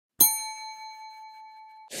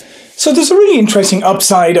So there's a really interesting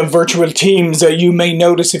upside of virtual teams that you may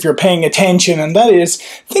notice if you're paying attention, and that is,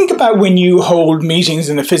 think about when you hold meetings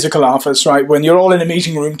in a physical office, right? When you're all in a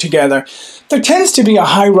meeting room together, there tends to be a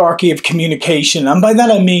hierarchy of communication, and by that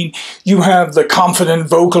I mean you have the confident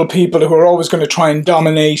vocal people who are always going to try and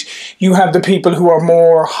dominate. You have the people who are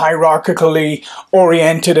more hierarchically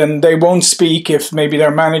oriented and they won't speak if maybe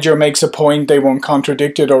their manager makes a point, they won't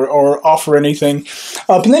contradict it or offer anything.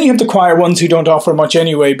 But then you have the quiet ones who don't offer much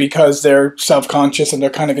anyway because they're self-conscious and they're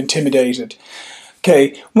kind of intimidated.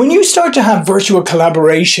 Okay, when you start to have virtual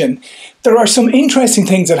collaboration, there are some interesting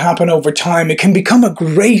things that happen over time. It can become a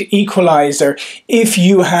great equalizer if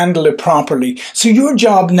you handle it properly. So your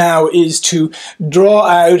job now is to draw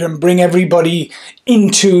out and bring everybody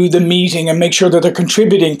into the meeting and make sure that they're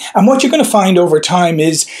contributing. And what you're going to find over time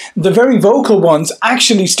is the very vocal ones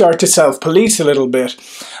actually start to self-police a little bit.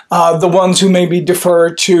 The ones who maybe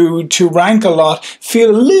defer to rank a lot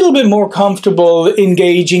feel a little bit more comfortable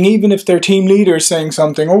engaging, even if their team leader is saying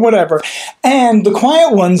something or whatever. And the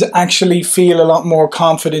quiet ones actually feel a lot more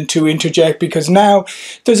confident to interject because now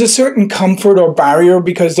there's a certain comfort or barrier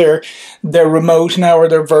because they're remote now or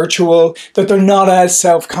they're virtual, that they're not as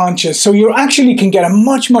self-conscious. So you actually can get a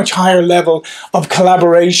much higher level of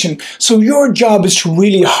collaboration. So your job is to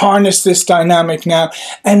really harness this dynamic now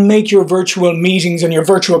and make your virtual meetings and your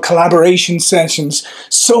virtual collaboration sessions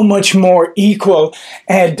so much more equal,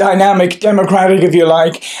 dynamic, democratic if you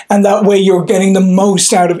like, and that way you're getting the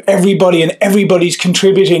most out of everybody and everybody's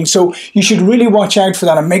contributing. So you should really watch out for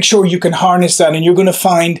that and make sure you can harness that, and you're going to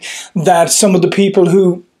find that some of the people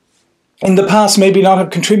who in the past maybe not have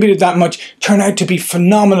contributed that much turn out to be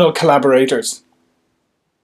phenomenal collaborators.